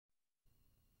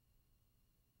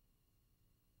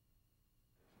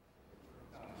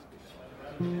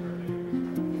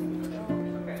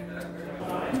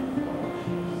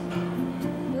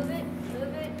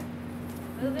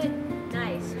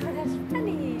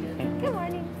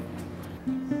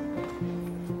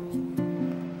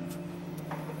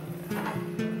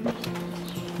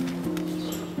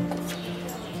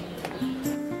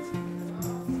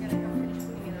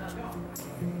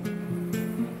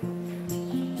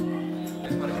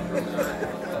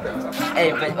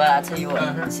Hey, but I'll tell you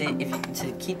what. See, if you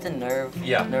to keep the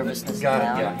nervousness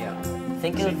down,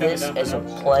 think of this as a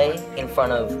play in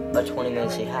front of a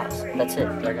 20-minute seat house. That's it.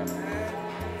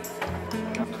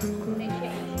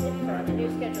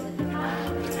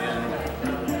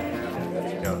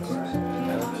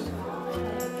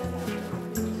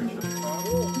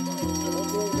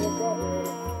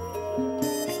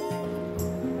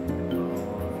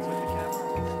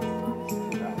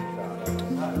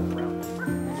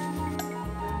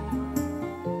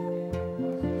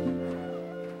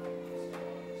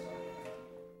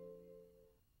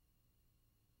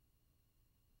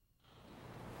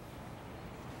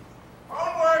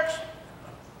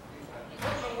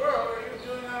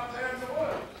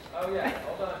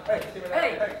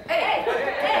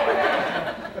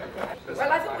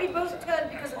 Well, I thought we both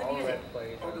turned because of the music.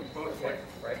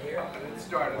 Right here? It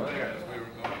started there as we were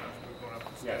going up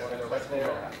the stairs.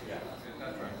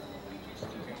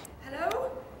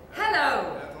 Hello?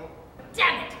 Hello?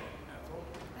 Damn it!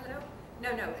 Hello? No,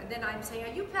 and then I'm saying,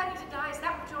 are you planning to die? Is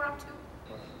that what you're up to?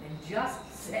 Then just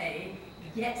say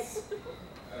yes.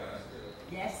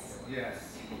 Yes?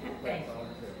 Yes. Thank you.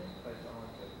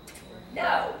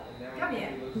 No! Come here.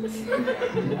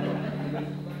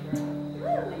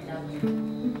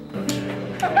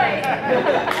 Hooray!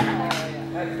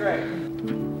 That's great.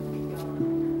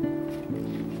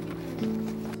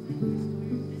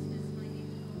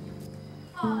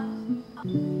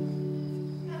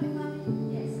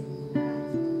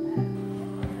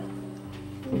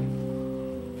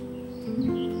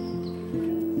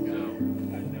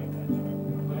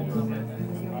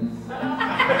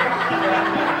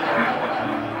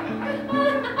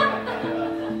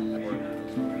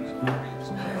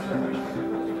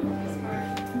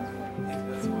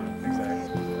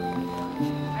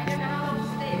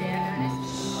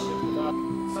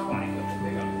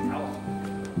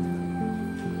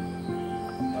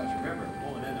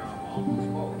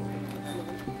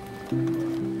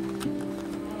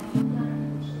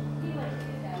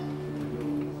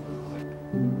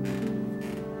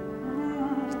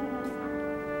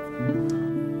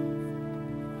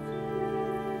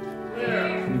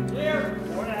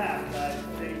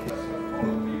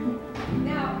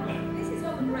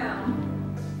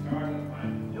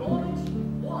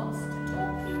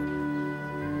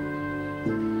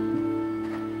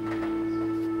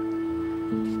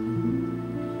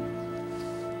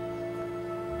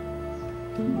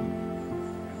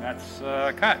 That's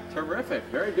cut. Terrific.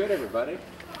 Very good, everybody.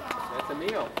 That's a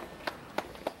meal.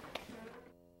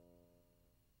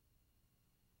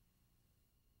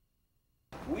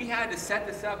 We had to set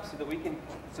this up so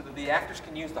that the actors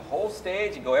can use the whole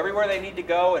stage and go everywhere they need to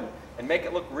go and make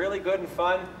it look really good and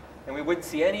fun, and we wouldn't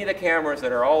see any of the cameras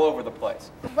that are all over the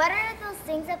place. What are those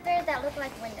things up there that look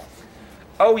like windows?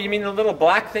 Oh, you mean the little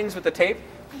black things with the tape?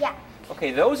 Yeah.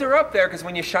 Okay, those are up there because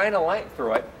when you shine a light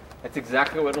through it, that's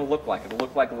exactly what it'll look like. It'll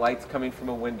look like lights coming from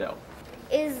a window.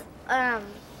 Is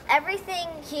everything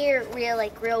here real,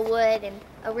 like real wood and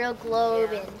a real globe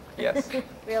and Yes.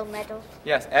 real metal?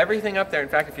 Yes, everything up there. In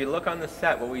fact, if you look on the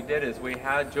set, what we did is we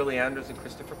had Julie Andrews and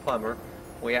Christopher Plummer.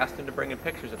 We asked them to bring in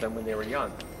pictures of them when they were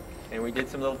young. And we did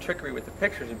some little trickery with the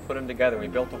pictures and put them together. We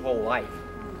built a whole life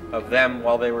of them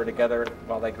while they were together,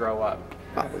 while they grow up.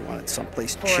 Well, we wanted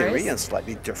someplace cheery and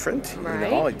slightly different, you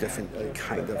know, a different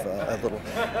kind of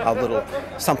a little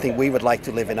something we would like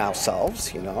to live in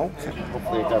ourselves, you know.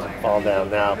 Hopefully it doesn't fall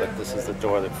down now, but this is the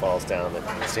door that falls down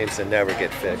that seems to never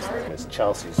get fixed. It's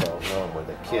Chelsea's old room where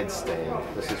the kids stay.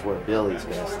 This is where Billy's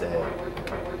going to stay.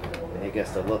 And he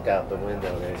gets to look out the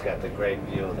window there. He's got the great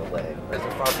view of the lake. There's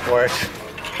the front porch.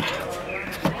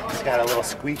 It's got a little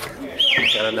squeak.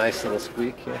 It's got a nice little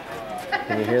squeak here.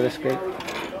 Can you hear the squeak?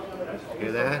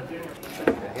 Hear that?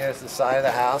 And here's the side of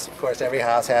the house. Of course, every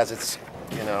house has its,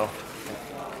 you know,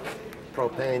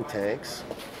 propane tanks.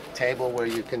 Table where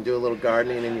you can do a little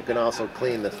gardening and you can also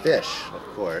clean the fish, of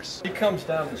course. He comes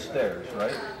down the stairs,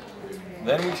 right?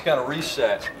 Then we just got to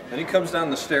reset. Then he comes down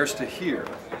the stairs to here,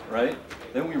 right?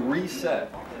 Then we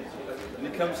reset.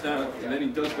 Then he comes down and then he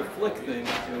does the flick thing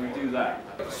and we do that.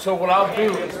 So what I'll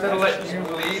do, instead of letting you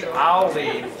lead, I'll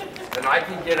lead, and I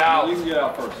can get out. You can get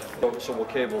out first. So we'll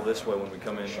cable this way when we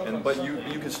come in, but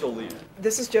you can still lead.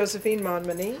 This is Josephine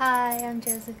Monmany. Hi, I'm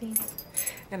Josephine.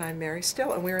 And I'm Mary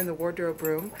Still, and we're in the wardrobe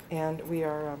room, and we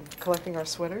are collecting our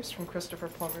sweaters from Christopher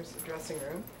Plummer's dressing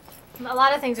room. A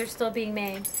lot of things are still being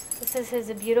made. This is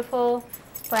his beautiful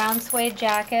brown suede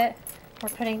jacket. We're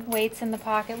putting weights in the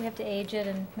pocket. We have to age it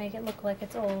and make it look like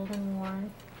it's old and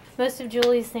worn. Most of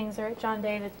Julie's things are at John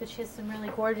David's, but she has some really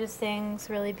gorgeous things,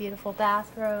 really beautiful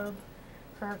bathrobe,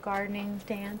 for her gardening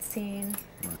dance scene.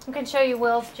 I can show you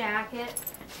Will's jacket.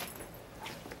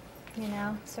 You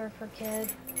know, surfer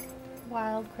kid,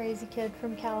 wild, crazy kid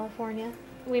from California.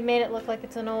 We made it look like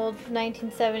it's an old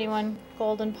 1971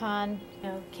 Golden Pond, you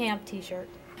know, camp t-shirt.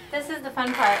 This is the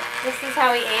fun part. This is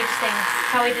how we age things,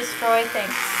 how we destroy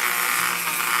things.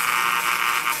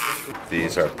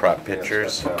 These are prop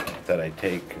pictures that I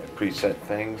take preset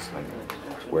things, like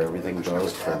where everything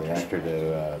goes for the actor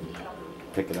to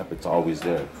pick it up. It's always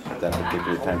there at that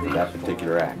particular time for that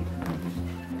particular act.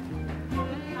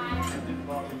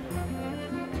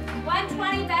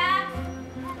 120 back.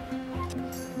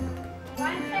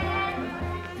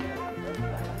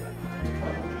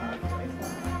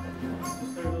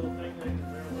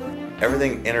 110.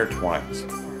 Everything intertwines.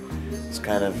 It's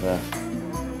kind of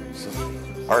it's just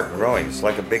art growing. It's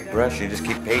like a big brush. You just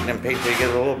keep painting and painting till you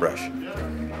get a little brush.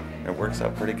 It works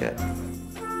out pretty good.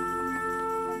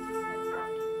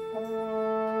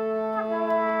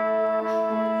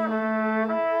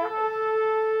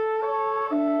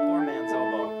 Poor man's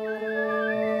elbow.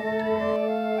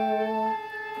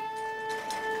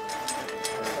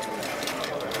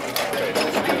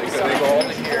 They go all in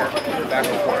here, back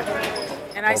and forth.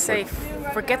 And I say,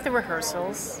 forget the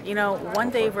rehearsals, you know, one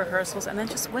day of rehearsals, and then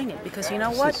just wing it, because you know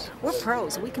what? We're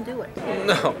pros, we can do it.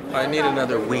 No, I need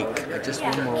another week. I just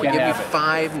one more. Give me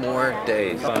 5 more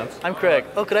days. I'm Craig.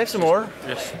 Oh, could I have some more?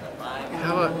 Yes.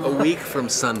 How about a week from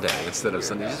Sunday instead of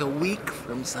Sunday? Just a week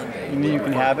from Sunday. You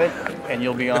can have it, and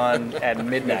you'll be on at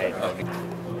midnight.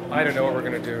 I don't know what we're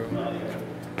gonna do.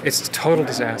 It's a total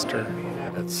disaster.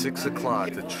 At 6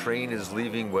 o'clock, the train is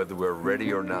leaving whether we're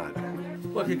ready or not.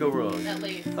 What could go wrong?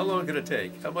 How long could it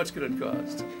take? How much could it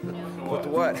cost? With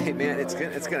what? Hey man, it's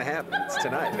gonna happen. It's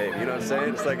tonight, baby. You know what I'm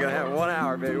saying? It's like gonna happen. 1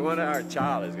 hour, baby. 1 hour.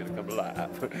 Charlie's gonna come alive.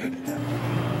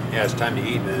 Yeah, it's time to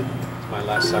eat, man. It's my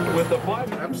last supper. With the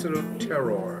what? Absolute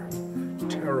terror.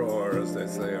 Terror, as they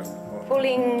say.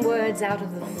 Pulling words out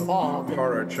of the fog.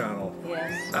 Horror Channel.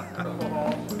 Yes.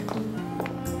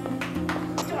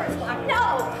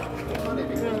 No!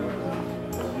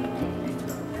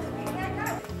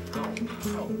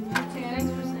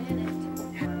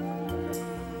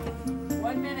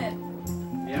 1 minute.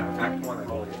 Yeah, act 1, I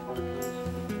told you.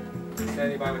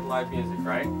 Standing by with live music,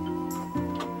 right?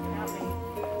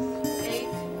 8,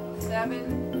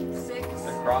 7, 6,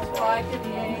 crosswalk. 5 to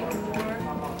the A,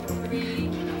 4, 3,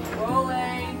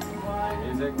 rolling, 1.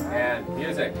 Music and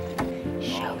music.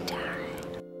 Showtime.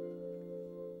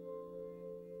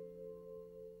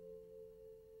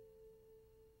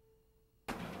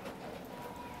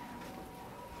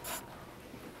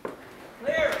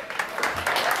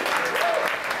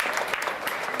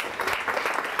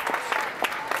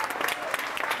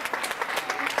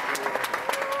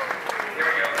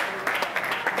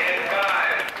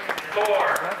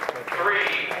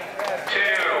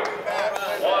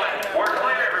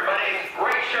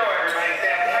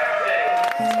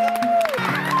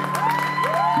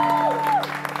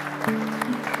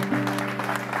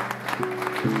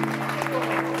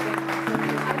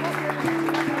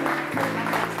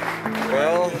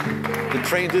 Well, the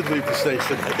train did leave the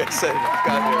station, like I said. It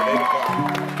got here at 8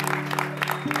 o'clock.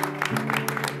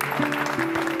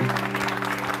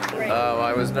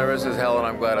 I was nervous as hell, and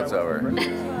I'm glad it's over.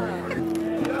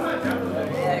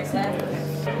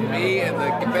 Me and the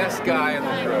best guy in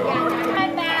the crew.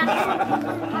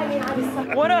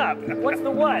 What up? What's the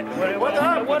what? What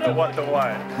up? What the what? The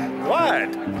what? What?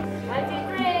 1, 2,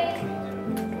 3.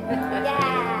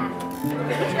 Yeah.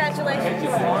 Congratulations.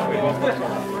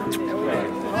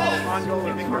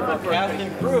 Cast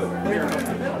and crew.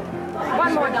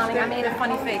 One more, darling. I made a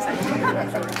funny face.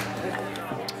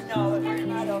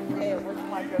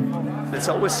 It's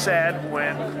always sad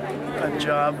when a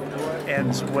job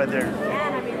ends, whether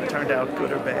it turned out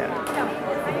good or bad.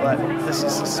 But this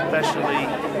is especially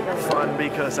fun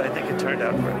because I think it turned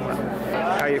out very well.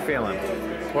 How are you feeling?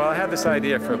 Well, I had this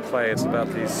idea for a play. It's about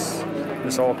this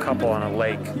old couple on a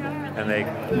lake, and they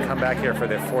come back here for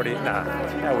their 40. Nah,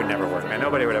 that would never work, man.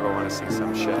 Nobody would ever want to see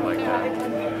some shit like that.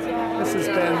 This has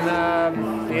been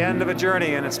the end of a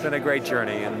journey, and it's been a great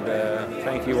journey. And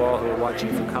thank you all who are watching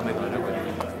for coming on it with me.